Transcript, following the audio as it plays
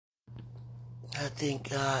I thank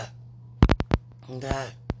God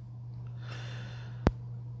that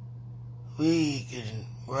we can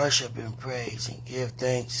worship and praise and give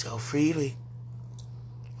thanks so freely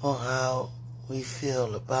on how we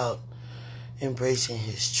feel about embracing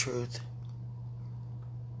His truth.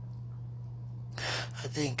 I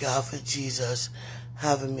thank God for Jesus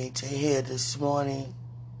having me to hear this morning,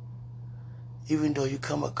 even though you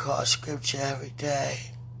come across scripture every day.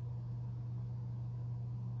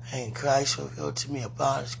 And Christ revealed to me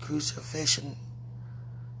about His crucifixion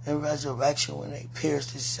and resurrection when they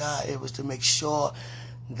pierced His side. It was to make sure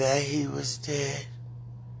that He was dead.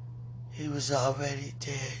 He was already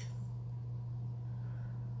dead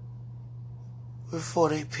before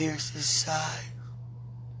they pierced His side.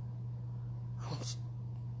 I'm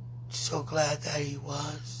so glad that He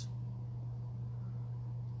was.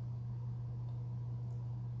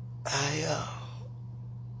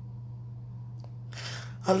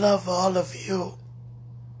 I love all of you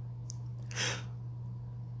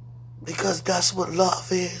because that's what love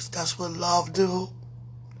is. That's what love do.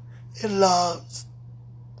 It loves.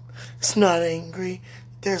 It's not angry.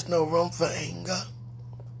 There's no room for anger.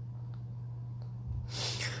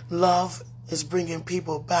 Love is bringing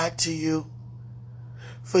people back to you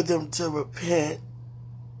for them to repent.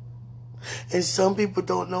 And some people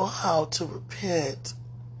don't know how to repent.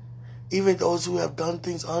 Even those who have done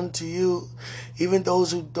things unto you, even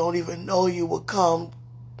those who don't even know you will come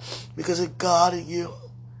because of God in you.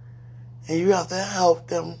 And you have to help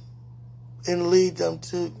them and lead them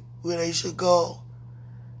to where they should go,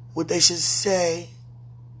 what they should say,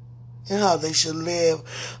 and how they should live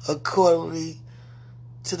accordingly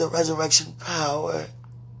to the resurrection power.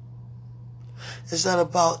 It's not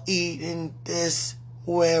about eating this,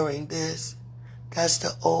 wearing this. That's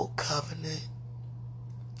the old covenant.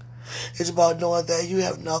 It's about knowing that you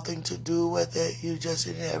have nothing to do with it. You just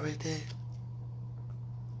inherited.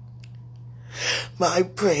 My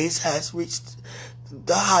praise has reached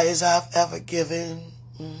the highest I've ever given.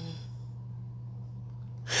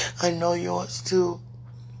 I know yours too.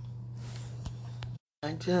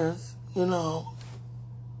 I just,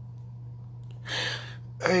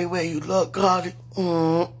 everywhere you look, God,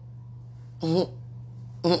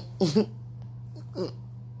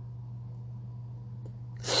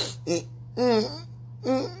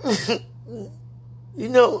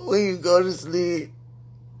 when you go to sleep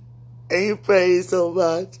and you pray so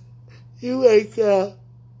much, you wake up,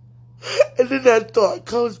 and then that thought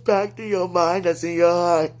comes back to your mind that's in your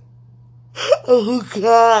heart. Oh,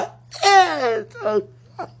 God. Yes. Oh,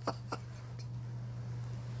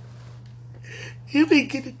 you be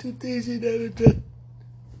getting to things you never done.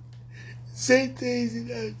 Say things you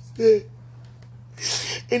never said.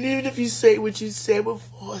 And even if you say what you said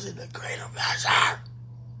before, it's in a greater measure.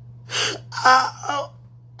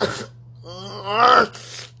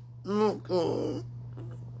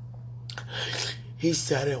 He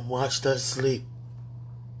sat and watched us sleep.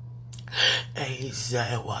 And he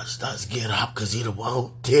sat and watched us get up because he the one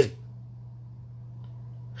who did it.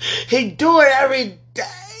 He do it every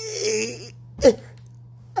day.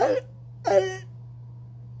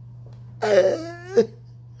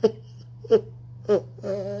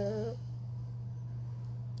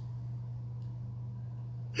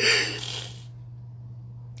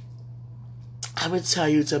 I'm going to tell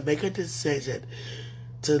you to make a decision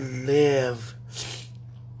to live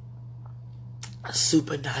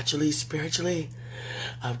supernaturally, spiritually.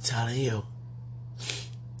 I'm telling you,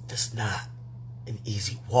 it's not an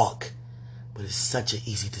easy walk, but it's such an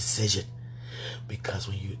easy decision. Because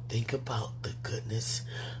when you think about the goodness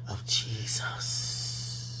of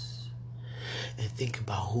Jesus and think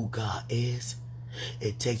about who God is,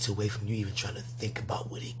 it takes away from you even trying to think about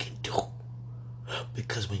what He can do.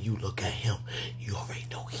 Because when you look at Him, you already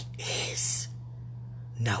know He is.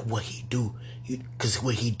 Not what He do. Because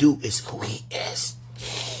what He do is who He is.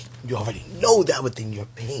 You already know that within your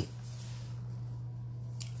being.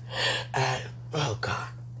 And, oh God,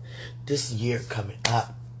 this year coming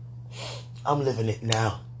up, I'm living it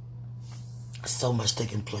now. So much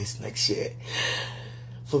taking place next year.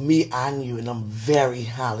 For me, I knew, and I'm very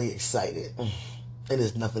highly excited. And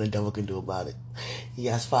there's nothing the devil can do about it.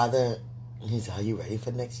 Yes, Father. He said, are you ready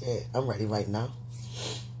for next year? I'm ready right now.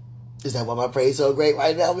 Is that why my praise is so great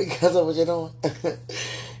right now? Because of what you're doing?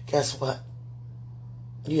 Guess what?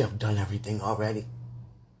 You have done everything already.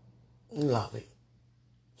 Love it.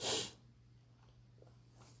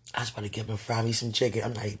 I was about to get up and fry me some chicken.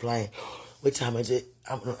 I'm not even playing. What time is it?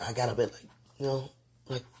 I got up at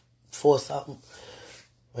like 4 something.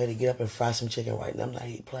 Ready to get up and fry some chicken right now. I'm not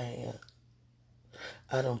even playing yet.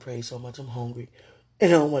 I don't pray so much. I'm hungry.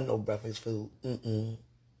 And I don't want no breakfast food.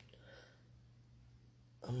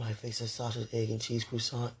 I might face a sausage, egg, and cheese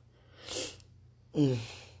croissant. I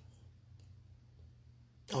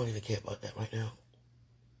don't even care about that right now.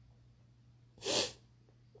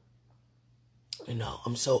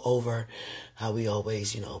 I'm so over how we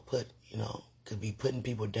always, could be putting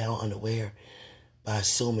people down unaware by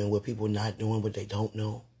assuming what people not doing, what they don't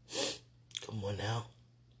know. Come on now.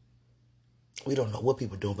 We don't know what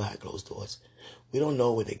people doing behind closed doors. We don't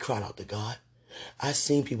know when they crying out to God. I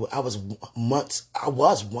seen people, I was one, one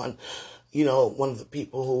of the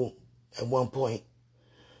people who, at one point,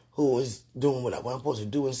 who was doing what I wasn't supposed to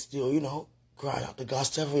do and still, crying out to God's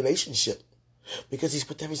to have a relationship. Because he's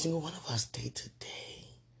with every single one of us day to day.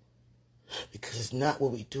 Because it's not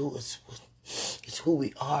what we do, it's who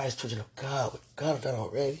we are as children of God. What God has done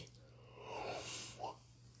already.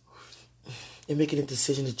 And making a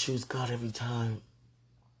decision to choose God every time.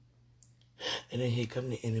 And then here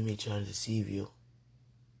come the enemy trying to deceive you.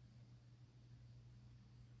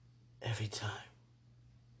 Every time.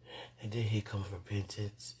 And then here comes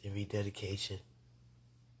repentance and rededication.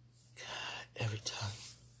 God, every time.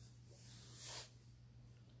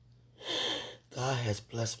 God has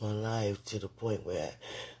blessed my life to the point where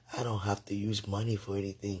I don't have to use money for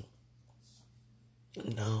anything.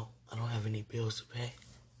 No, I don't have any bills to pay.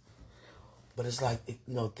 But it's like,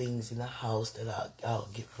 things in the house that I'll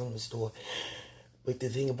get from the store. But the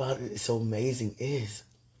thing about it is so amazing is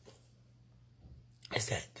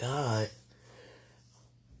that God,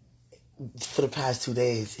 for the past 2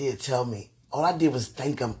 days, he'd tell me, all I did was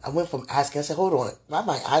thank him. I went from asking, I said, hold on, why am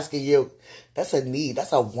I asking you? That's a need,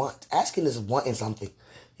 that's a want. Asking is wanting something.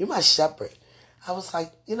 You're my shepherd. I was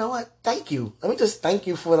like, you know what? Thank you. Let me just thank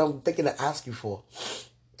you for what I'm thinking to ask you for.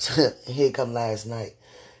 Here come last night.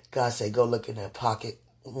 God said, go look in that pocket,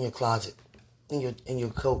 in your closet, in your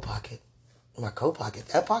coat pocket. My coat pocket?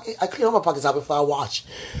 That pocket? I clean all my pockets out before I wash.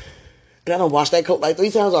 And I don't wash that coat like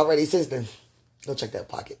 3 times already since then. Go check that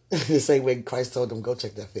pocket. The same way Christ told them, go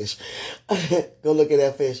check that fish. Go look at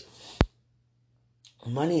that fish.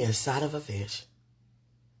 Money inside of a fish.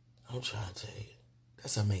 I'm trying to tell you.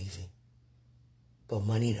 That's amazing. But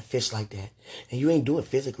money in a fish like that. And you ain't do it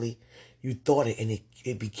physically. You thought it and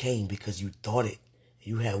it became because you thought it.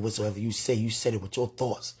 You had whatsoever you say. You said it with your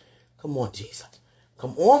thoughts. Come on, Jesus.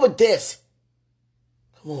 Come on with this.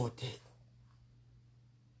 Come on with it.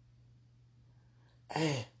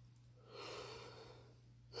 Hey.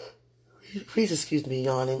 Please excuse me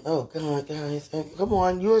yawning. Oh, God, guys. Come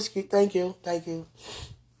on. Thank you. Thank you.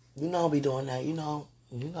 You know I'll be doing that. You know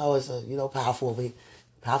it's powerful over here.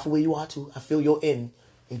 Powerful where you are too. I feel your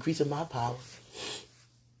increasing my power.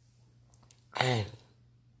 And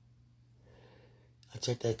I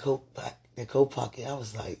checked that coat pocket. I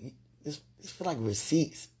was like, this feel like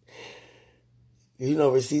receipts.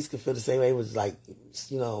 Receipts can feel the same way. It was like,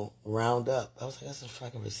 round up. I was like, that's a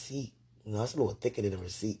fucking receipt. It's a little thicker than a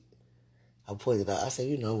receipt. I pointed out. I said,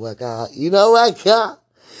 you know what, God? And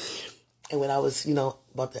when I was,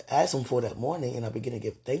 about to ask him for that morning and I began to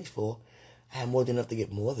give thanks for, I had more than enough to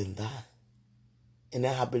get more than that. And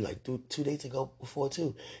that happened like 2 days ago before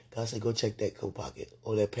too. God said, go check that coat pocket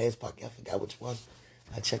or that pants pocket. I forgot which one.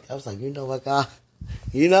 I checked. I was like, you know what, God?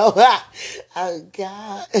 You know what?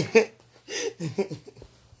 God.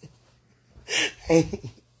 Hey,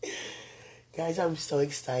 guys, I'm so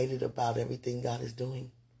excited about everything God is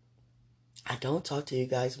doing. I don't talk to you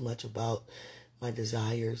guys much about my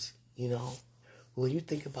desires, When you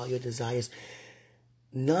think about your desires,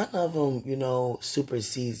 none of them,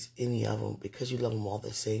 supersedes any of them because you love them all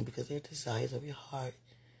the same because they're desires of your heart.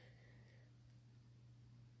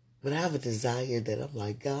 But I have a desire that I'm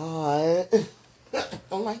like, God,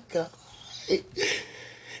 oh my God.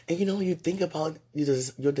 And when you think about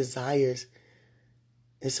your desires,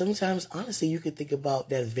 and sometimes, honestly, you can think about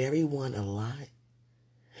that very one a lot.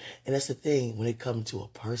 And that's the thing, when it comes to a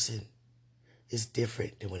person, it's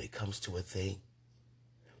different than when it comes to a thing.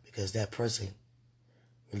 Because that person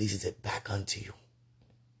releases it back unto you.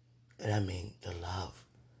 And I mean the love,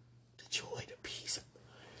 the joy, the peace,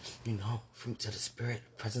 fruits of the Spirit,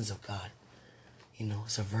 presence of God.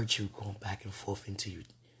 It's a virtue going back and forth into you,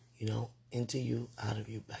 into you, out of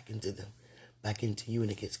you, back into them, back into you,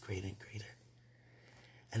 and it gets greater and greater.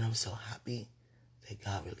 And I'm so happy that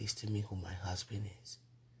God released to me who my husband is.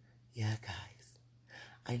 Yeah, guys,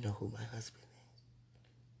 I know who my husband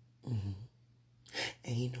is.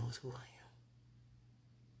 And he knows who I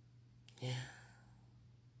am. Yeah.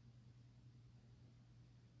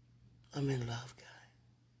 I'm in love,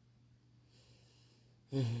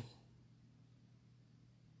 guys.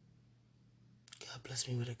 God bless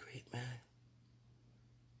me with a great man.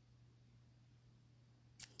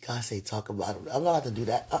 God say talk about him. I'm not about to do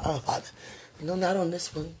that. Father. No, not on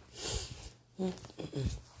this one.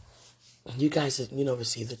 You guys,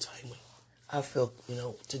 receive the time when I feel,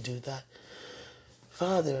 to do that.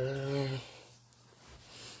 Father,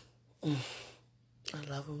 I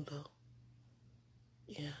love him though.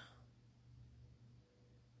 Yeah.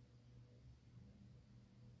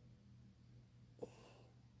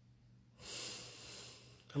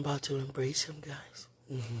 I'm about to embrace him, guys.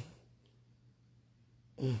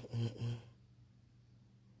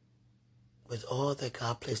 With all that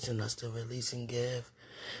God placed in us to release and give,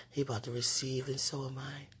 he about to receive, and so am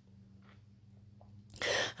I.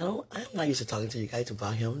 I'm not used to talking to you guys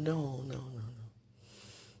about him. No.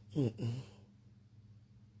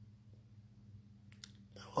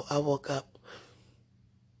 I woke up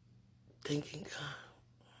thinking, God,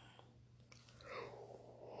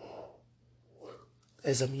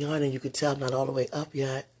 as I'm yawning, you can tell I'm not all the way up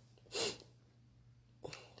yet.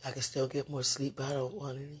 I can still get more sleep, but I don't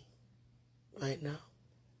want any right now.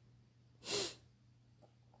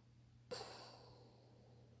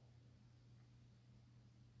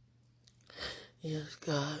 Yes,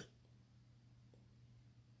 God.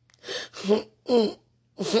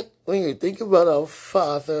 When you think about our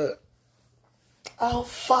Father, our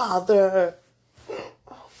Father.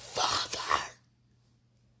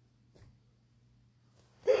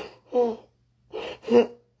 If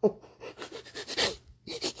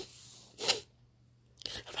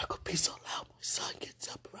I could be so loud, my son gets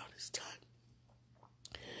up around this time.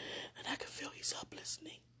 And I can feel he's up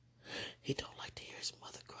listening. He don't like to hear his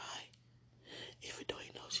mother cry. Even though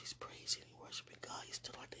he knows she's praising and worshiping God, he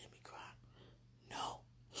still like to hear me cry. No.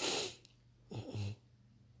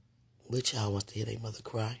 Which child wants to hear their mother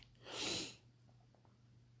cry?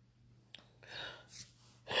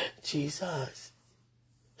 Jesus.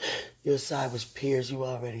 Your side was pierced. You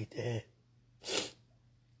already dead.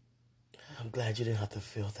 I'm glad you didn't have to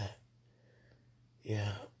feel that.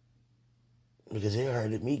 Yeah. Because it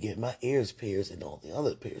hurted me get my ears pierced and all the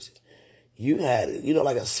other piercings. You had it,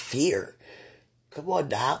 like a sphere. Come on,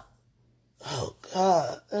 Doc. Oh,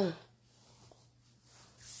 God.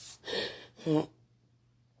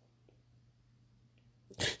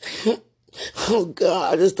 Oh,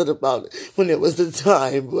 God. I just thought about it when it was the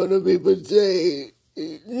time for the people say.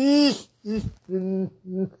 He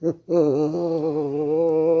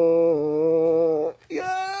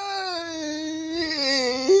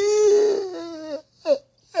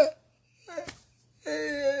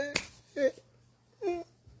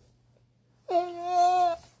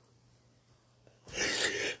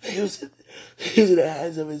was in the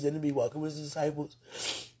hands of his enemy walking with his disciples.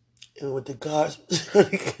 And with the guards,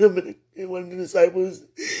 and one of the disciples,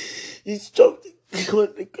 he stroked one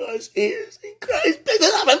of the guard's ears. He cried, picked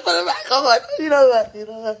it up and put it back on. Jesus.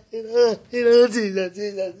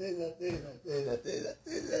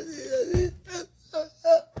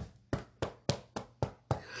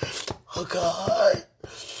 Oh, God.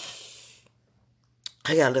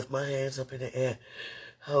 I gotta lift my hands up in the air.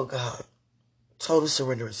 Oh, God. Total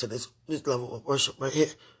surrenderance to this level of worship right here.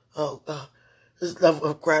 Oh, God. This level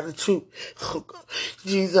of gratitude. Oh, God.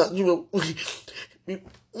 Jesus, you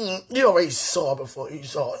already saw before you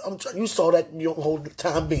saw it. You saw that your whole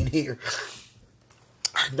time being here.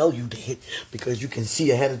 I know you did because you can see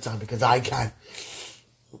ahead of time because I can.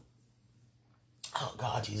 Oh,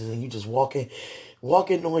 God, Jesus. And you just walking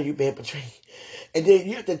on you being betrayed. And then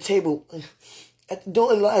you're at the table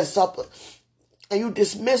during the Last Supper. And you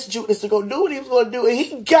dismissed Judas to go do what he was going to do. And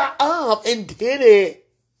he got up and did it.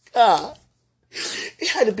 God. It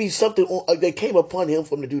had to be something that came upon him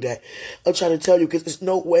for him to do that. I'm trying to tell you because there's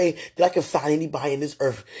no way that I can find anybody in this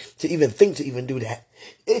earth to even think to even do that.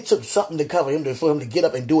 It took something to cover him for him to get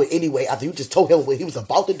up and do it anyway after you just told him what he was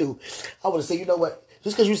about to do. I would have said, you know what?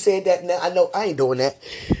 Just because you said that now, I know I ain't doing that.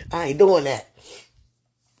 I ain't doing that.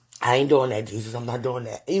 I ain't doing that, Jesus. I'm not doing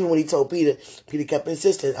that. Even when he told Peter, Peter kept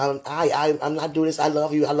insisting, I'm not doing this. I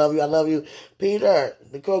love you. I love you. I love you. Peter,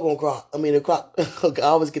 the crow gonna croak. I mean, the croc. Oh, God, I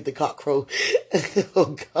always get the cock crow.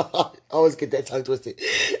 Oh, God. I always get that tongue twisted.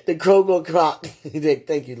 The crow gonna croak.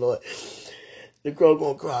 Thank you, Lord. The crow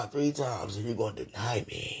gonna croak 3 times and you're gonna deny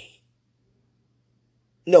me.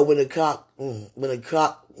 No, when a crow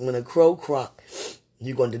croak,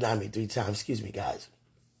 you're gonna deny me 3 times. Excuse me, guys.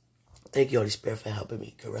 Thank you, Holy Spirit, for helping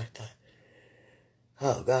me correct that.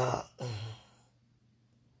 Oh, God.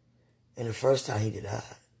 And the first time he denied,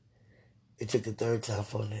 it took the 3rd time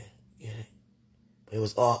for him to get it. But it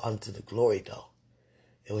was all unto the glory, though.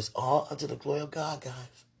 It was all unto the glory of God,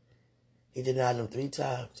 guys. He denied him 3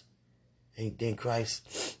 times. And then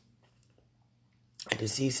Christ, at the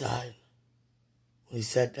seaside, when he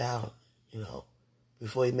sat down,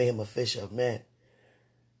 before he made him a fisher of men,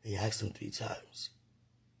 He asked him 3 times,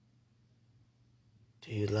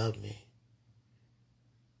 do you love me?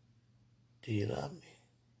 Do you love me?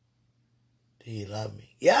 Do you love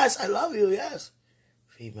me? Yes, I love you, yes.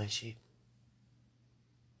 Feed my sheep.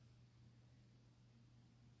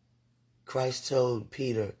 Christ told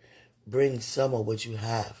Peter, bring some of what you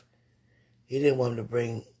have. He didn't want him to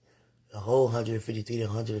bring the whole 153 to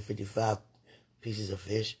 155 pieces of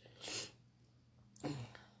fish.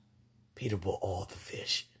 Peter brought all the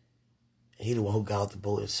fish. And he the one who got out the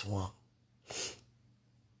boat and swam.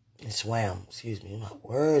 Excuse me. My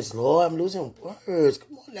words, Lord, I'm losing words.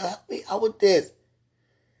 Come on now, help me out with this.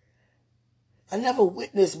 I never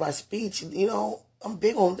witnessed my speech, I'm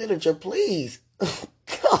big on literature, please.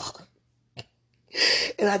 God.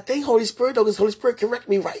 And I thank Holy Spirit, though, because Holy Spirit correct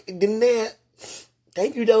me right in there.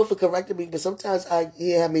 Thank you, though, for correcting me, because sometimes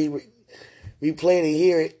He have me replay it and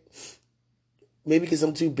hear it. Maybe because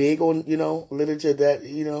I'm too big on, literature that,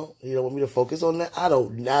 you don't want me to focus on that. I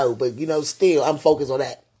don't know, but, still, I'm focused on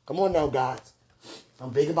that. Come on now, guys.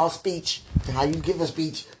 I'm big about speech and how you give a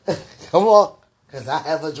speech. Come on, because I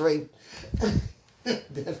have a dream.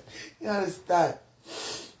 You understand?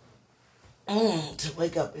 To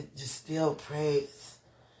wake up and just still praise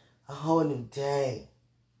a whole new day.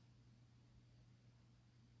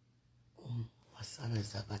 My son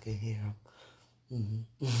is up. I can hear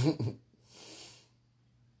him.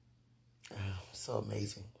 So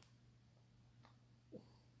amazing.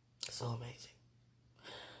 So amazing.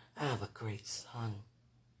 I have a great son.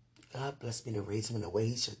 God bless me to raise him in the way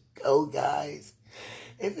he should go, guys.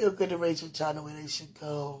 It feels good to raise your child the way they should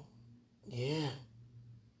go. Yeah.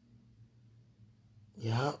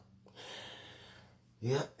 Yep.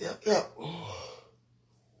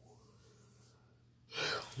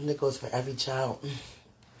 And it goes for every child.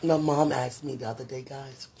 My mom asked me the other day,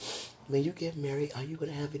 guys, when you get married, are you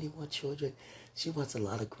going to have any more children? She wants a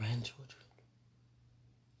lot of grandchildren.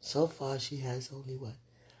 So far, she has only what?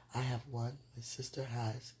 I have 1. My sister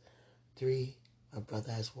has 3. My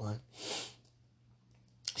brother has 1.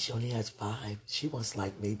 She only has 5. She wants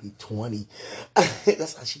like maybe 20.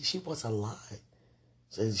 That's how she wants a lot.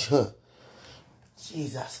 So,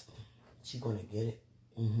 Jesus. She going to get it.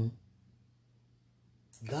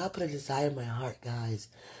 God put a desire in my heart, guys,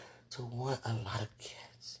 to want a lot of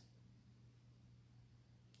kids.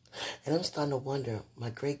 And I'm starting to wonder, my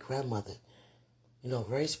great-grandmother,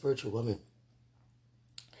 very spiritual woman,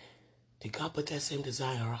 did God put that same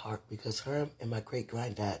desire in her heart? Because her and my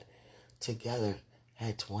great-granddad together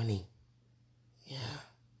had 20. Yeah.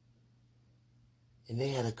 And they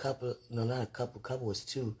had a couple, not a couple was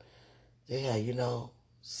 2. They had,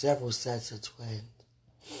 several sets of twins.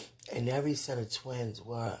 And every set of twins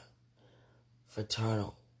were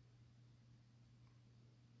fraternal.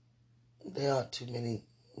 There aren't too many,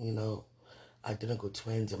 identical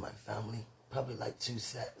twins in my family. Probably like 2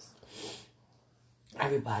 sets.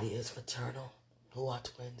 Everybody is fraternal who are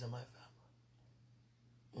twins in my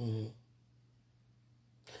family.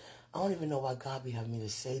 I don't even know why God be having me to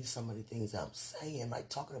say some of the things I'm saying, like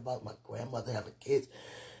talking about my grandmother having kids,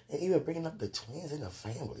 and even bringing up the twins in the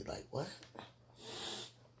family. Like, what?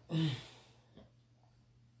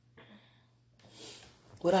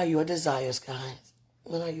 What are your desires, guys?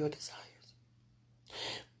 What are your desires?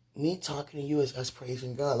 Me talking to you is us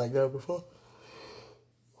praising God like never before.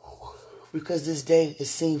 Because this day is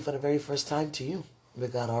seen for the very first time to you.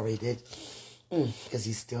 But God already did. Because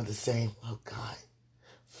He's still the same. Oh, God.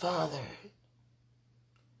 Father,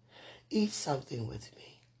 eat something with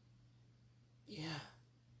me. Yeah.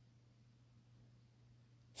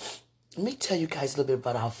 Let me tell you guys a little bit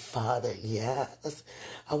about our Father. Yeah.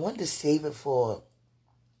 I wanted to save it for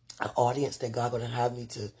an audience that God going to have me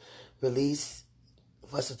to release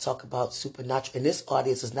for us to talk about supernatural. And this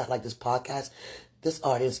audience is not like this podcast. This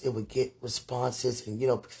audience, it would get responses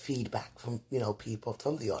and, feedback from, people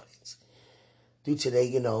from the audience. Due to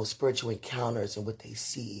their, spiritual encounters and what they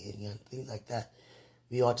see and, things like that.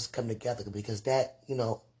 We all just come together because that,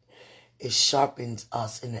 it sharpens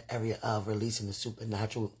us in the area of releasing the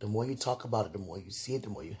supernatural. The more you talk about it, the more you see it, the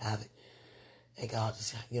more you have it. And God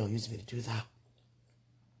just, used me to do that.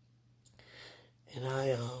 And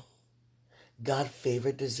God's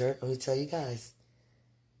favorite dessert, let me tell you guys,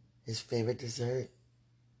 his favorite dessert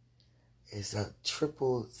is a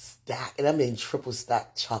triple stack, and I mean triple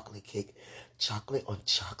stack chocolate cake. Chocolate on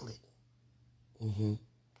chocolate. And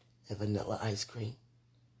vanilla ice cream.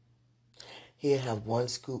 He'll have 1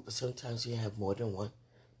 scoop, but sometimes he'll have more than 1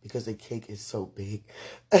 because the cake is so big.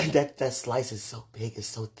 that slice is so big, it's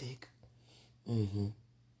so thick.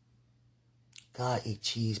 God eats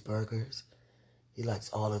cheeseburgers. He likes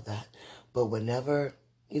all of that. But whenever,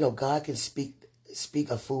 God can speak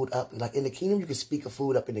speak a food up. Like in the kingdom, you can speak a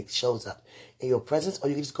food up and it shows up in your presence, or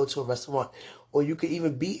you can just go to a restaurant, or you could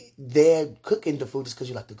even be there cooking the food just because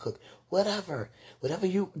you like to cook. Whatever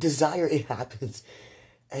you desire, it happens.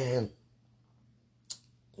 And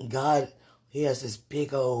God, he has this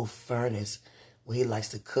big old furnace where he likes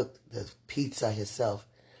to cook the pizza himself.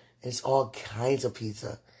 And it's all kinds of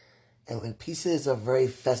pizza. And when pizza is a very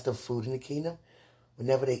festive food in the kingdom,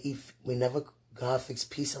 whenever God fixes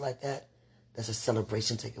pizza like that, there's a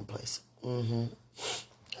celebration taking place. A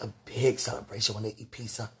big celebration when they eat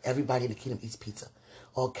pizza. Everybody in the kingdom eats pizza.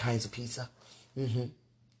 All kinds of pizza.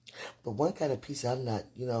 But one kind of pizza I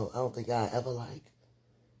don't think I ever like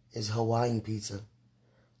is Hawaiian pizza.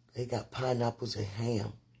 They got pineapples and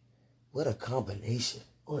ham. What a combination.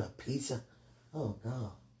 On a pizza. Oh,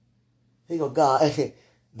 God. Here you go, God.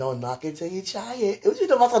 Don't knock it till you try it. What you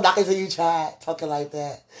know about to knock it till you try it? Talking like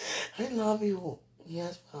that. I love you.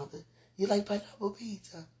 Yes, Father. You like pineapple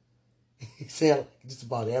pizza? He said just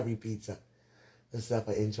about every pizza except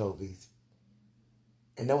for anchovies.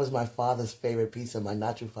 And that was my father's favorite pizza, my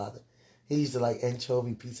natural father. He used to like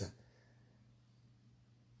anchovy pizza.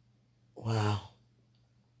 Wow.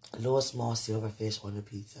 A little small silverfish on the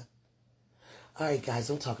pizza. All right, guys,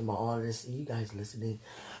 I'm talking about all this, and you guys listening.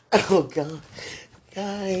 Oh, God.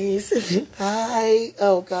 Guys, hi.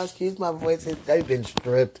 Oh, God, excuse my voice. They've been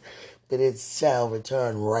stripped, but it shall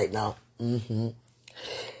return right now.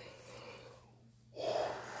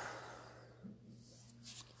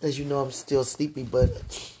 As you know, I'm still sleepy, but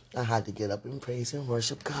I had to get up and praise and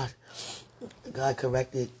worship God. God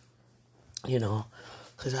corrected,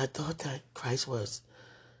 because I thought that Christ was,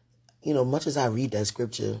 much as I read that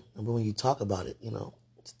scripture, but when you talk about it,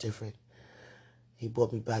 it's different. He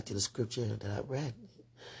brought me back to the scripture that I read.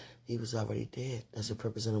 He was already dead. That's the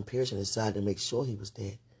purpose of him piercing his side, to make sure he was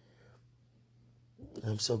dead.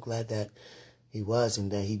 And I'm so glad that he was,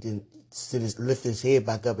 and that he didn't lift his head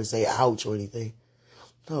back up and say ouch or anything.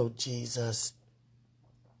 Oh, Jesus.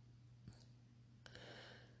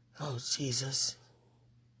 Oh, Jesus.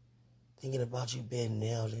 Thinking about you being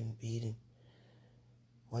nailed and beaten.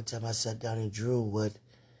 One time I sat down and drew when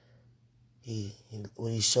he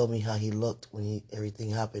showed me how he looked when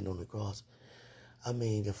everything happened on the cross. I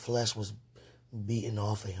mean, the flesh was beaten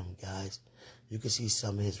off of him, guys. You can see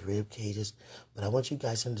some of his rib cages. But I want you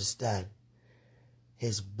guys to understand,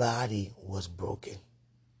 his body was broken.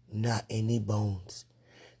 Not any bones.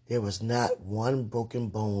 There was not one broken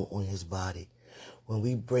bone on his body. When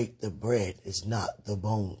we break the bread, it's not the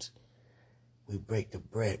bones. We break the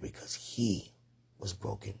bread because he was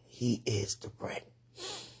broken. He is the bread.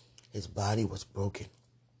 His body was broken.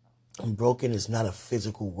 And broken is not a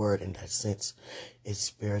physical word in that sense. It's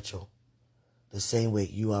spiritual. The same way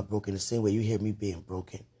you are broken, the same way you hear me being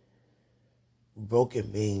broken.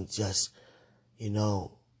 Broken means just,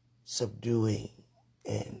 subduing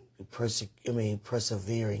and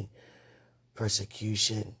persevering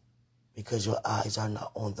persecution, because your eyes are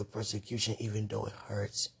not on the persecution, even though it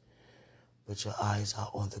hurts. But your eyes are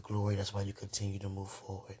on the glory. That's why you continue to move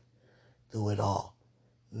forward through it all.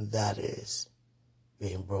 That is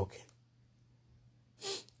being broken.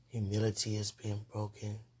 Humility is being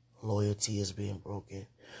broken. Loyalty is being broken.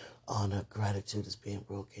 Honor, gratitude is being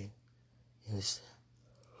broken. You understand?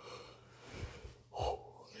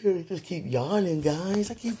 I just keep yawning, guys.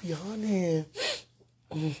 I keep yawning.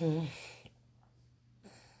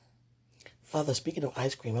 Father, speaking of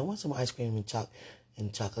ice cream, I want some ice cream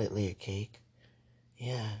and chocolate layer cake.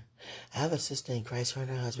 Yeah. I have a sister in Christ. Her and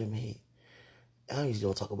her husband made. I don't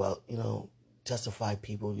usually talk about, testify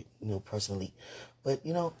people, personally. But,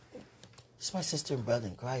 it's my sister and brother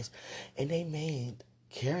in Christ. And they made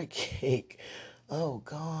carrot cake. Oh,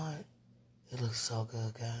 God. It looks so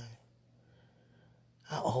good, guys.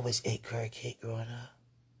 I always ate carrot cake growing up.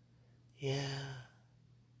 Yeah.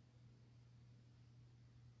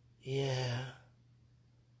 Yeah.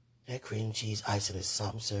 That cream cheese icing is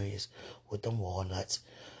something serious with them walnuts.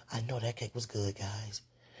 I know that cake was good, guys.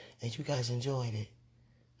 And you guys enjoyed it.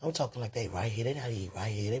 I'm talking like they right here. They not eat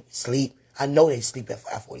right here. They sleep. I know they sleep at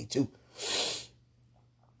 5:42.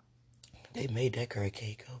 They made that carrot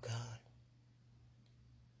cake. Oh, God.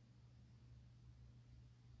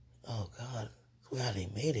 Oh, God. Look how they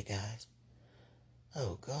made it, guys.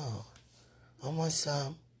 Oh, God. I want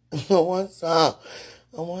some. I want some.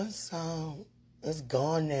 I want some. It's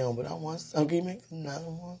gone now, but I want some. Can you make another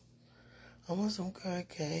one? I want some carrot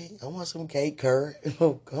cake. I want some cake curd.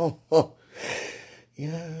 Oh, come on.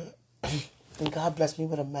 Yeah. And God bless me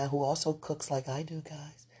with a man who also cooks like I do,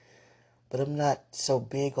 guys. But I'm not so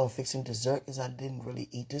big on fixing dessert because I didn't really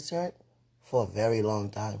eat dessert for a very long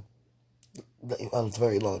time. A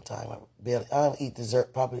very long time. I don't eat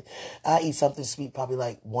dessert probably. I eat something sweet probably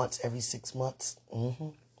like once every 6 months.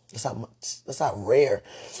 That's not much. That's not rare.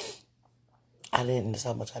 That's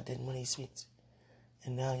how much I didn't want to eat sweets.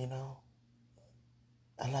 And now,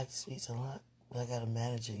 I like sweets a lot. But I got to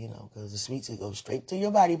manage it, because the sweets will go straight to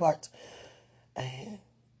your body parts. And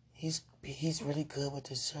he's really good with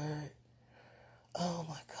dessert. Oh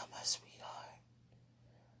my God, my sweetheart.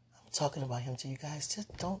 I'm talking about him to you guys.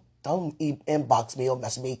 Just don't inbox me or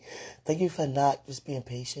message me. Thank you for not just being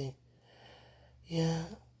patient. Yeah,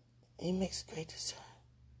 he makes great dessert.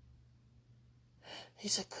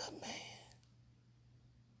 He's a good man.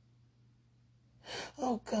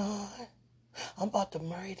 Oh God, I'm about to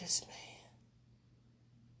marry this man.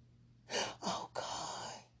 Oh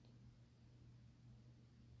God,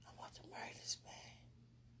 I'm about to marry this man.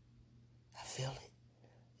 I feel it.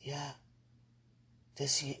 Yeah,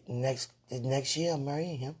 this year, next year I'm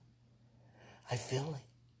marrying him. I feel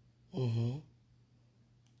it.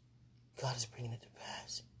 God is bringing it to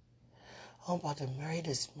pass. I'm about to marry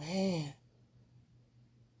this man.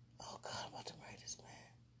 Oh God, I'm about to marry this man.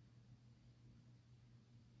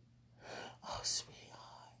 Oh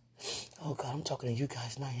sweetheart. Oh God, I'm talking to you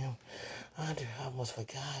guys, not him. I almost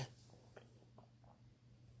forgot.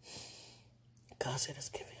 God said, let's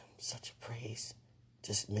give him such a praise.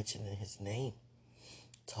 Just mentioning his name.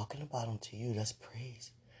 Talking about him to you, that's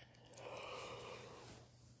praise.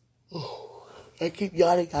 Oh, I keep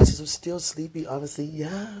yawning, guys, because I'm still sleepy, honestly.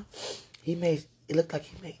 Yeah. It looked like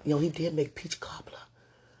he did make peach cobbler.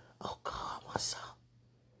 Oh, God, what's up?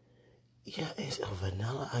 Yeah, it's a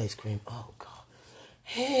vanilla ice cream. Oh, God.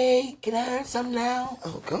 Hey, can I have some now?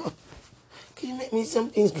 Oh, God. Can you make me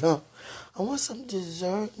something? No. I want some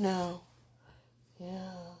dessert now.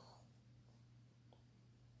 Yeah.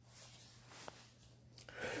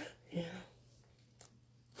 Yeah.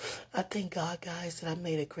 I thank God, guys, that I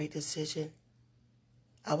made a great decision.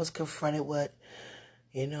 I was confronted with,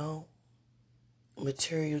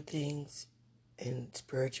 material things and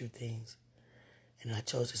spiritual things. And I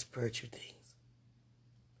chose the spiritual things.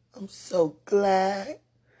 I'm so glad.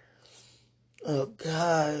 Oh,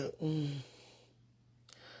 God.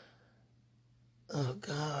 Oh,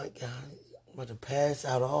 God. I'm about to pass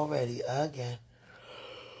out already again.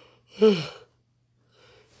 Oh,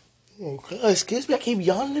 God. Excuse me. I keep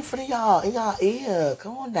yawning in front of y'all. In y'all ear.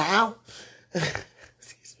 Come on now.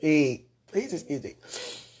 Excuse me. Please excuse me.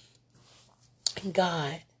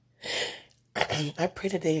 God, I pray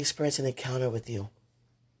that they experience an encounter with you.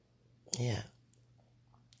 Yeah.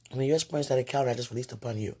 When you experience that encounter, I just released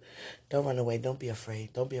upon you. Don't run away. Don't be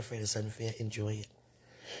afraid. Don't be afraid of sudden fear. Enjoy it.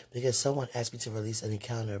 Because someone asked me to release an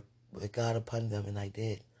encounter with God upon them, and I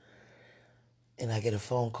did. And I get a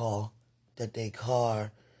phone call that their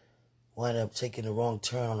car wound up taking the wrong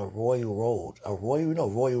turn on a Royal Road.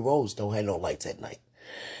 Royal Roads don't have no lights at night.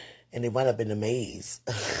 And they wound up in the maze.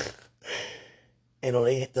 And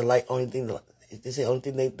they hit the light, they say only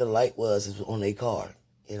thing the light was on their car.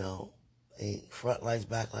 They front lights,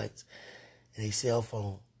 back lights, and their cell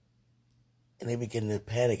phone. And they began to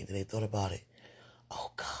panic, and then they thought about it.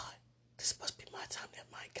 Oh, God, this must be my time to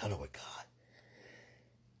have my encounter with God.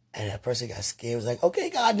 And that person got scared. Was like,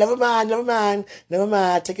 okay, God, never mind,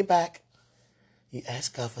 take it back. You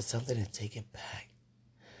ask God for something and take it back.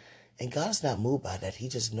 And God's not moved by that. He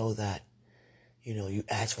just know that, you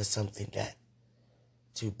ask for something that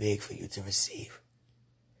too big for you to receive.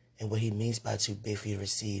 And what he means by too big for you to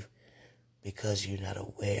receive, because you're not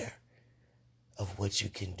aware of what you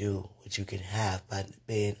can do, what you can have by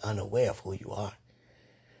being unaware of who you are.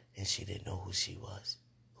 And she didn't know who she was,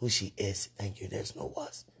 who she is. Thank you. There's no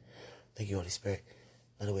was. Thank you, Holy Spirit.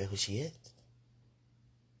 Not aware of who she is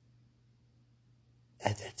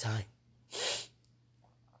at that time.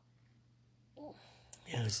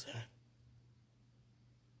 You understand?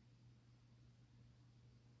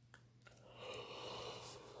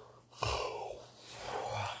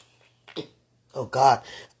 Oh, God.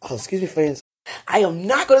 Oh, excuse me, friends. I am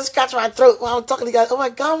not going to scratch my throat while I'm talking to you guys. Oh, my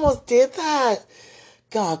God, I almost did that.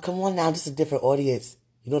 God, come on now. This is a different audience.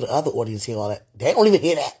 The other audience hear all that. They don't even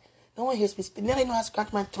hear that. No one hears me speak. Now they know I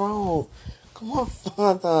scratch my throat. Come on,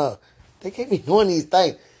 Father. They can't be doing these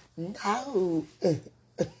things. No.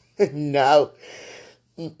 No.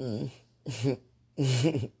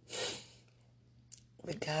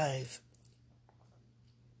 But guys,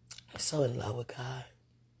 I'm so in love with God.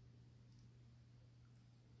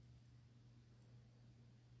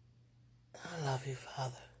 I love you,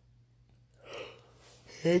 Father.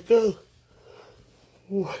 Here you go.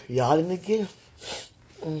 Y'all in again.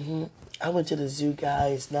 I went to the zoo,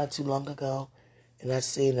 guys, not too long ago, and I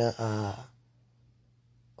seen a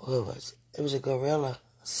What was it? It was a gorilla,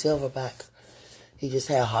 silverback. He just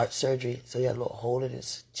had heart surgery, so he had a little hole in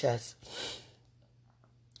his chest.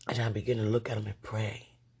 And I began to look at him and pray.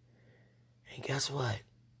 And guess what?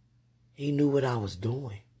 He knew what I was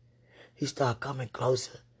doing. He started coming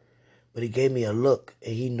closer. But he gave me a look,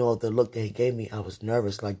 and he knew the look that he gave me. I was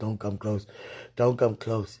nervous, like, don't come close. Don't come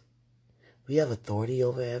close. We have authority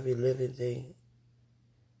over every living thing.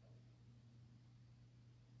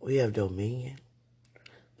 We have dominion,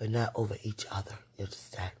 but not over each other. You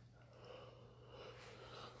understand?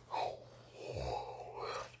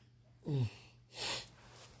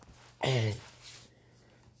 And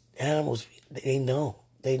animals, they know.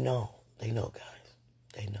 They know. They know, guys.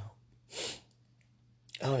 They know.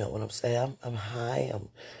 I don't know what I'm saying. I'm high. I'm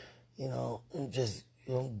just,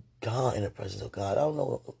 gone in the presence of God. I don't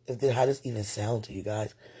know how this even sound to you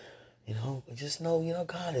guys. Just know,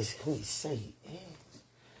 God is who He say He is.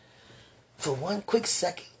 For one quick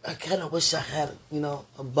second, I kind of wish I had,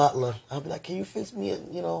 a butler. I'd be like, can you fix me,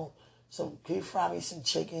 can you fry me some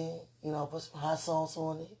chicken, put some hot sauce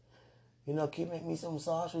on it? Can you make me some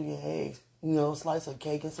sausage with your eggs? Slice of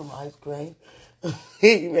cake and some ice cream.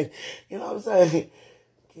 You know what I'm saying?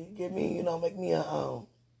 Can you give me, make me a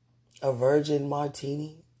virgin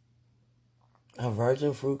martini? A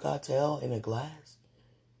virgin fruit cocktail in a glass?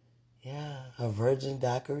 Yeah, a virgin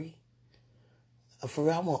daiquiri? For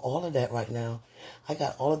real, I want all of that right now. I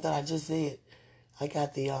got all of that I just said. I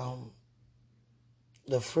got the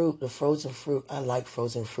fruit, the frozen fruit. I like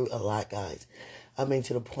frozen fruit a lot, guys. I mean,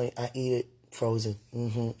 to the point I eat it frozen.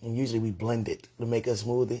 And usually we blend it to make a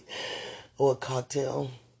smoothie or a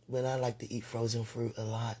cocktail. But I like to eat frozen fruit a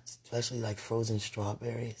lot, especially like frozen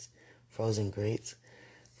strawberries, frozen grapes,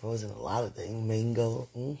 frozen a lot of things. Mango,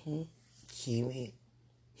 kiwi.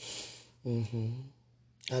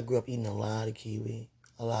 I grew up eating a lot of kiwi,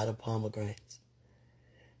 a lot of pomegranates.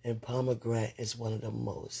 And pomegranate is one of the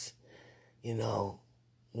most,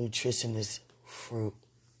 nutritionist fruit.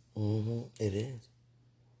 It is.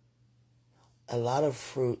 A lot of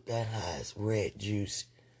fruit that has red juice,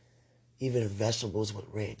 even vegetables with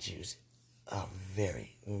red juice, are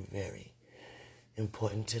very, very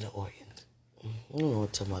important to the organs. I don't know what I'm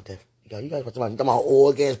talking about that. You guys are talking about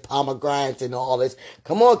organs, pomegranates, and all this.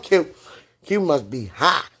 Come on, Q. Q must be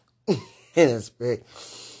high in the spirit.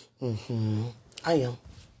 I am.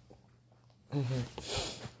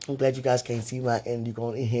 I'm glad you guys can't see my end. You're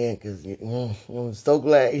going to hear because I'm so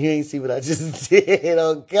glad you ain't see what I just did.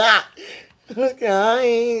 Oh, God.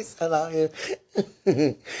 Guys, I love you.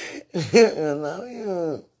 I love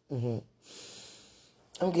you.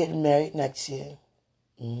 I'm getting married next year.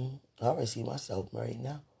 I already see myself married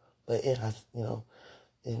now. But it has,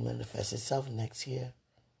 it manifests itself next year.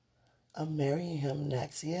 I'm marrying him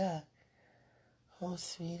next year. Oh,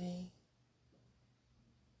 sweetie.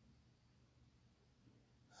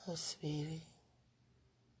 Oh, sweetie.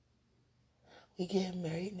 We getting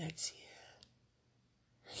married next year.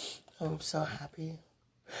 Oh, I'm so happy.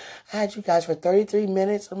 I had you guys for 33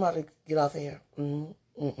 minutes. I'm about to get off of here. No,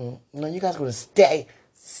 you guys are going to stay.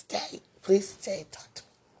 Stay. Please stay. Talk to me.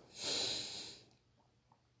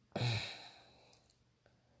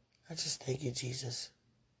 I just thank you, Jesus.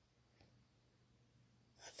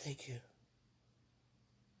 I thank you.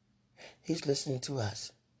 He's listening to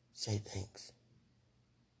us. Say thanks.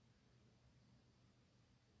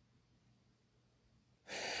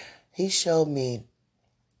 He showed me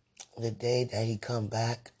the day that he come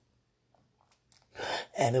back,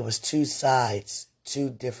 and it was two sides, two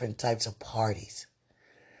different types of parties.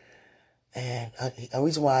 And the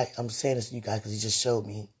reason why I'm saying this to you guys, because he just showed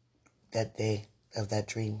me that day of that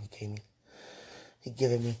dream he gave me. He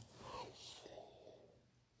given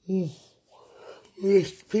me.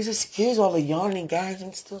 Please excuse all the yawning, guys.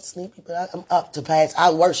 I'm still sleepy, but I'm up to pass.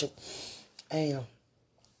 I worship. And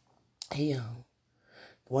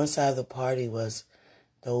one side of the party was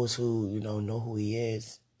those who, know who he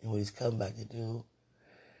is and what he's come back to do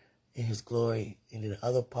in his glory. And the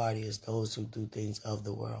other party is those who do things of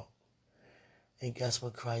the world. And guess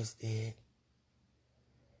what Christ did?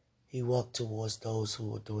 He walked towards those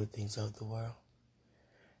who were doing things of the world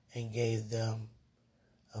and gave them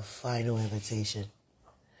a final invitation.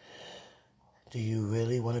 Do you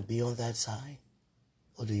really want to be on that side?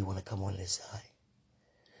 Or do you want to come on this side?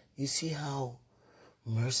 You see how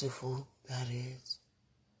merciful God is?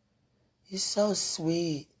 He's so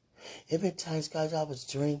sweet. Every time, guys, I was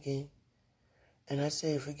drinking, and I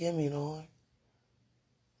said, forgive me, Lord.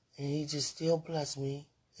 And he just still blessed me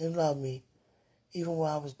and loved me, even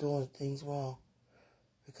while I was doing things wrong,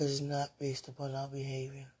 because it's not based upon our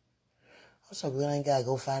behavior. I'm so glad I ain't got to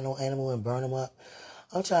go find no animal and burn them up.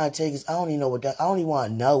 I'm trying to tell you, 'cause I don't even know what that, I don't even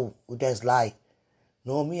want to know what that's like.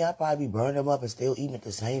 Knowing me, I'd probably be burning them up and still eating at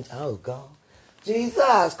the same time. Oh, God.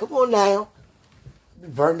 Jesus, come on now. Be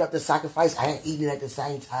burning up the sacrifice and eating at the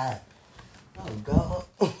same time. Oh,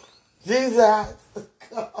 God. Jesus.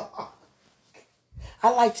 God. I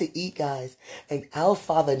like to eat, guys. And our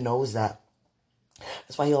Father knows that.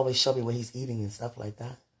 That's why he always show me what he's eating and stuff like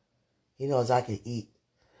that. He knows I can eat.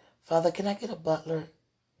 Father, can I get a butler?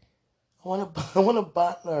 I want a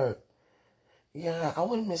butler. Yeah, I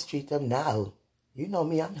wouldn't mistreat them now. You know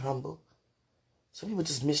me, I'm humble. Some people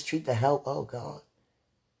just mistreat the help. Oh, God.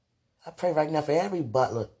 I pray right now for every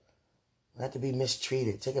butler not to be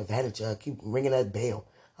mistreated, take advantage of, keep ringing that bell.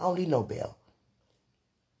 I don't need no bell.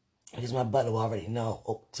 Because my butler will already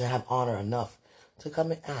know to have honor enough to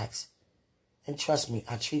come and ask. And trust me,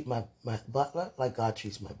 I treat my butler like God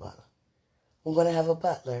treats my butler. I'm going to have a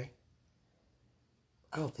butler.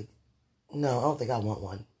 I don't think I want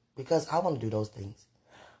one. Because I want to do those things.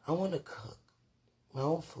 I want to cook my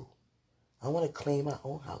own food. I want to clean my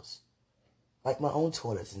own house. Like my own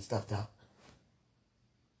toilets and stuff down.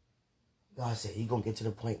 God said, you're going to get to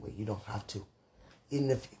the point where you don't have to.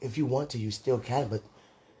 Even if you want to, you still can. But,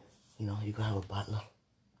 you know, you're going to have a butler.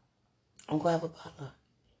 I'm going to have a butler.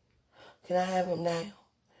 Can I have him now?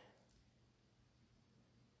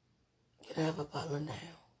 Can I have a butler now?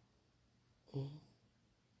 Mm-hmm.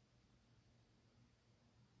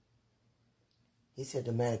 He said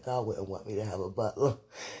the man of God wouldn't want me to have a butler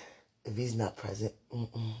if he's not present.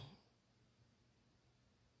 Mm-mm.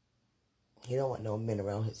 He don't want no men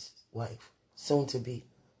around his wife, soon to be,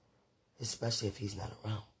 especially if he's not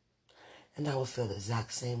around. And I would feel the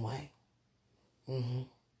exact same way. Mm-hmm.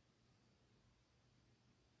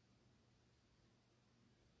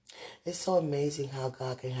 It's so amazing how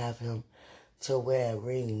God can have him to wear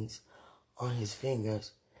rings on his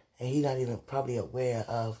fingers, and he's not even probably aware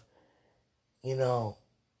of, you know,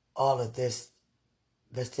 all of this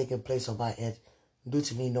that's taking place on my end due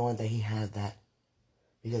to me knowing that he has that.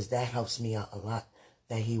 Because that helps me out a lot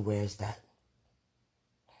that he wears that.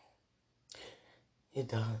 It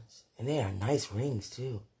does. And they are nice rings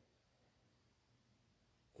too.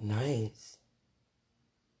 Nice.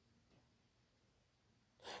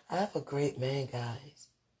 I have a great man, guys.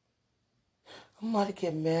 I'm about to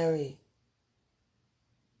get married.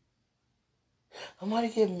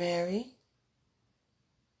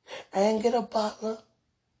 And get a butler.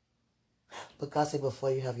 But God said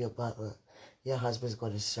before you have your butler, your husband's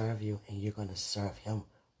going to serve you and you're going to serve him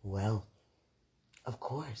well. Of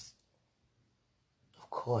course. Of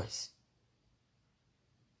course.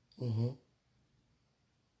 Mm-hmm.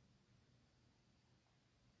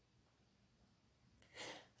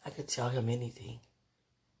 I could tell him anything.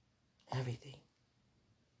 Everything.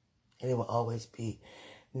 And it will always be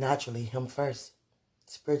naturally him first.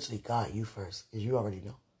 Spiritually, God, you first. Because you already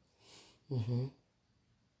know. Mm-hmm.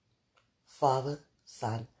 Father,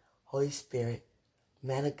 Son, Holy Spirit,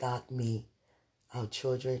 man of God, me, our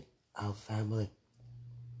children, our family,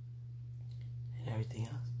 and everything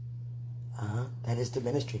else. That is the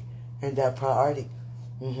ministry and that priority.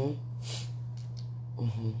 Mm-hmm.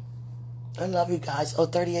 Mm-hmm. I love you guys.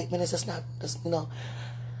 38 minutes. That's, you know.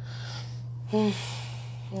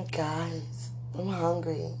 Guys, I'm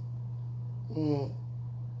hungry.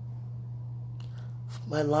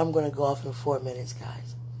 My alarm going to go off in 4 minutes,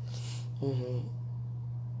 guys.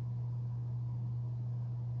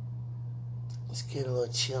 It's getting a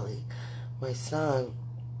little chilly. My son,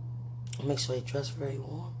 make sure he dressed very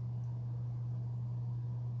warm.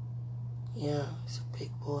 Yeah, he's a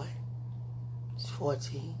big boy. He's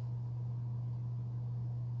 14.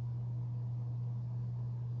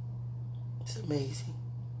 It's amazing.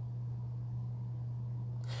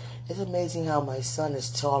 It's amazing how my son is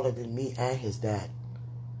taller than me and his dad.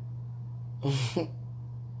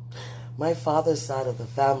 My father's side of the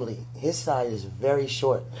family, his side is very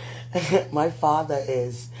short. My father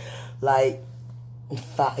is like,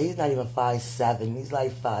 he's not even 5'7". He's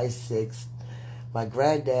like 5'6". My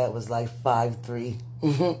granddad was like 5'3".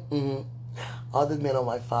 All the men on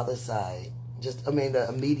my father's side, the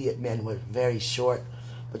immediate men were very short.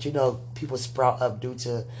 But, you know, people sprout up due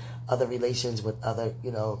to other relations with other,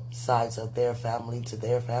 you know, sides of their family to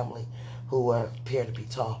their family who appear to be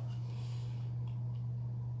tall.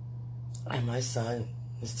 And my son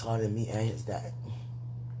is taller than me and his dad.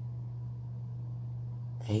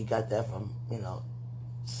 And he got that from, you know,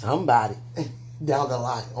 somebody down the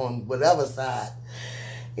line on whatever side.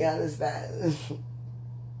 You understand?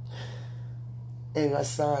 And my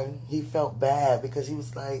son, he felt bad because he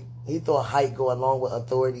was like, he thought height go along with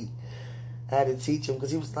authority. I had to teach him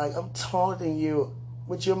because he was like, I'm taller than you,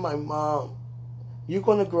 but you're my mom. You're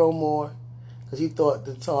going to grow more. Because he thought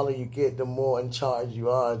the taller you get, the more in charge you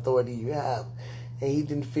are, authority you have. And he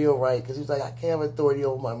didn't feel right because he was like, I can't have authority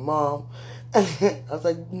over my mom. I was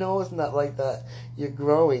like, no, it's not like that. You're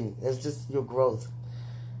growing. It's just your growth.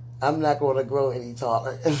 I'm not going to grow any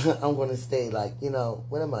taller. I'm going to stay like,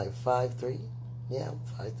 what am I, 5'3"? Yeah, I'm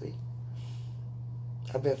 5'3".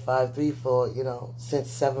 I've been 5'3" for, since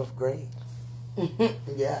 7th grade.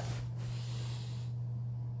 Yeah.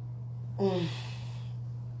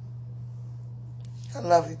 I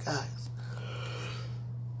love you guys.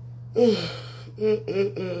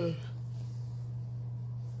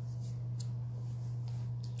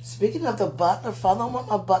 Speaking of the butler, Father, I want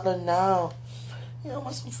my butler now. I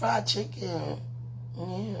want some fried chicken.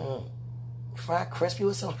 Yeah. Fried crispy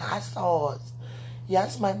with some hot sauce.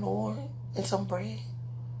 Yes, my Lord. And some bread.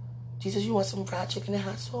 Jesus, you want some fried chicken and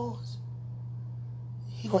hot sauce?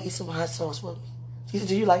 You gonna eat some hot sauce with me? Jesus,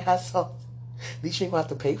 do you like hot sauce? At least you ain't gonna have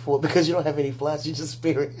to pay for it because you don't have any flesh. You just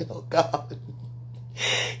spirit. Oh, God.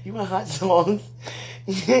 You want hot sauce?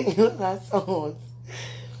 You want hot sauce?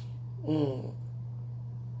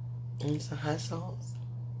 And some hot sauce.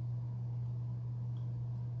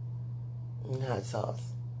 And hot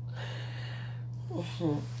sauce.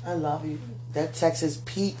 I love you. That Texas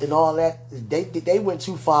Pete and all that, they went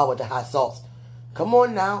too far with the hot sauce. Come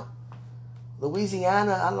on now.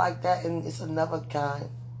 Louisiana, I like that, and it's another kind.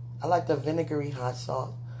 I like the vinegary hot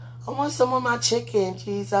sauce. I want some of my chicken,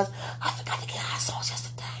 Jesus. I forgot to get hot sauce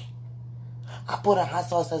yesterday. I bought a hot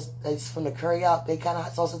sauce that's from the Curry Out. They kind of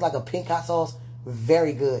hot sauce is like a pink hot sauce.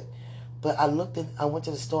 Very good. But I went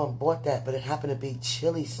to the store and bought that, but it happened to be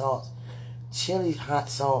chili sauce. Chili hot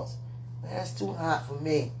sauce. Man, that's too hot for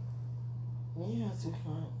me. Yeah, it's too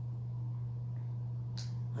hot.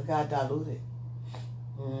 I got diluted.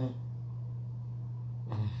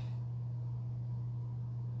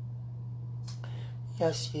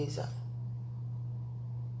 Yes, Jesus.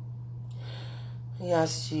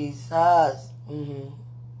 Yes, Jesus. I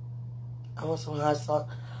want some hot sauce.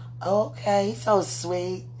 Okay, he's so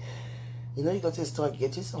sweet. You go to the store and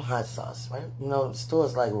get you some hot sauce, right? The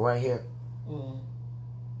store's like right here. I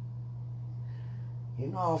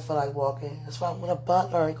don't feel like walking. That's why I want a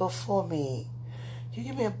butler. Go for me. You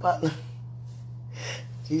give me a butler.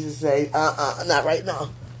 Jesus say, not right now.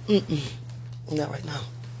 Not right now.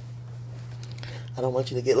 I don't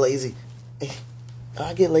want you to get lazy.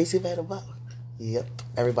 I get lazy if I had a butler. Yep,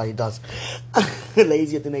 everybody does.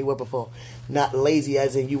 Lazier than they were before. Not lazy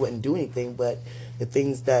as in you wouldn't do anything, but the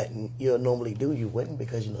things that you'll normally do, you wouldn't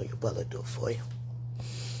because your butler do it for you.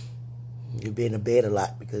 You'll be in the bed a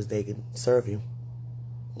lot because they can serve you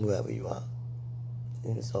wherever you are.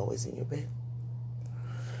 And it's always in your bed.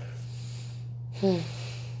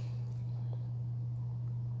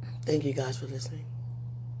 Thank you guys for listening.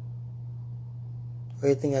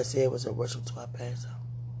 Everything I said was a worship to our pastor.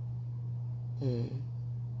 Go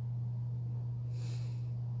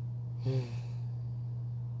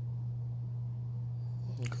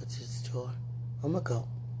to the store. I'm going to go.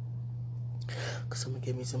 Because I'm going to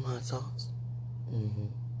get me some hot sauce.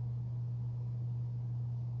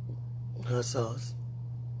 Hot sauce.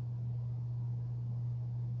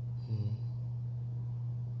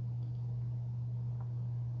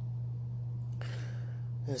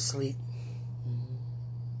 And sleep.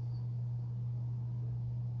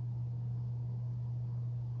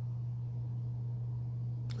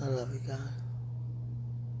 I love you guys.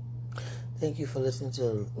 Thank you for listening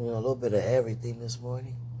to a little bit of everything this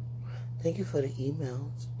morning. Thank you for the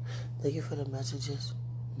emails. Thank you for the messages.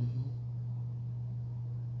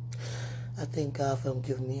 I thank God for him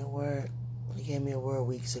giving me a word. He gave me a word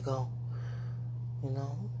weeks ago. And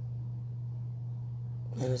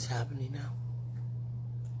it's happening now.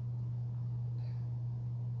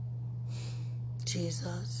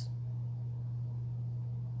 Jesus.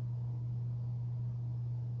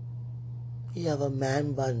 You have a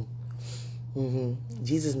man bun.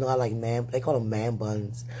 Jesus know I like man. They call them man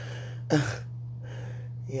buns.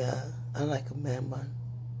 Yeah, I like a man bun.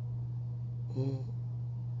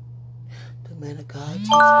 The man of God,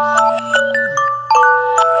 Jesus.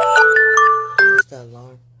 What's that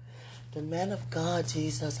alarm? The man of God,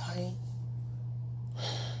 Jesus.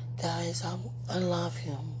 Guys, I love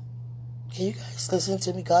him. Can you guys listen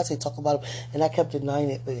to me? God said talk about him, and I kept denying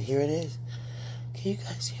it, but here it is. Can you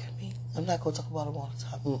guys hear me? I'm not going to talk about him all the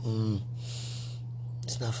time.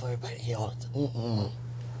 It's not for everybody to hear all the time.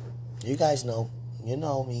 You guys know. You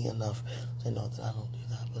know me enough to know that I don't do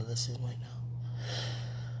that. But listen right now.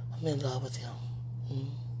 I'm in love with him.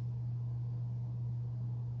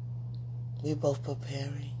 We're both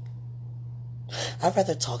preparing I'd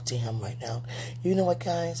rather talk to him right now. You know what,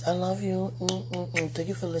 guys? I love you. Thank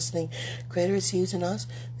you for listening. Greater is he who's in us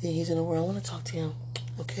than he's in the world. I want to talk to him.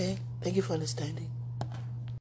 Okay? Thank you for understanding.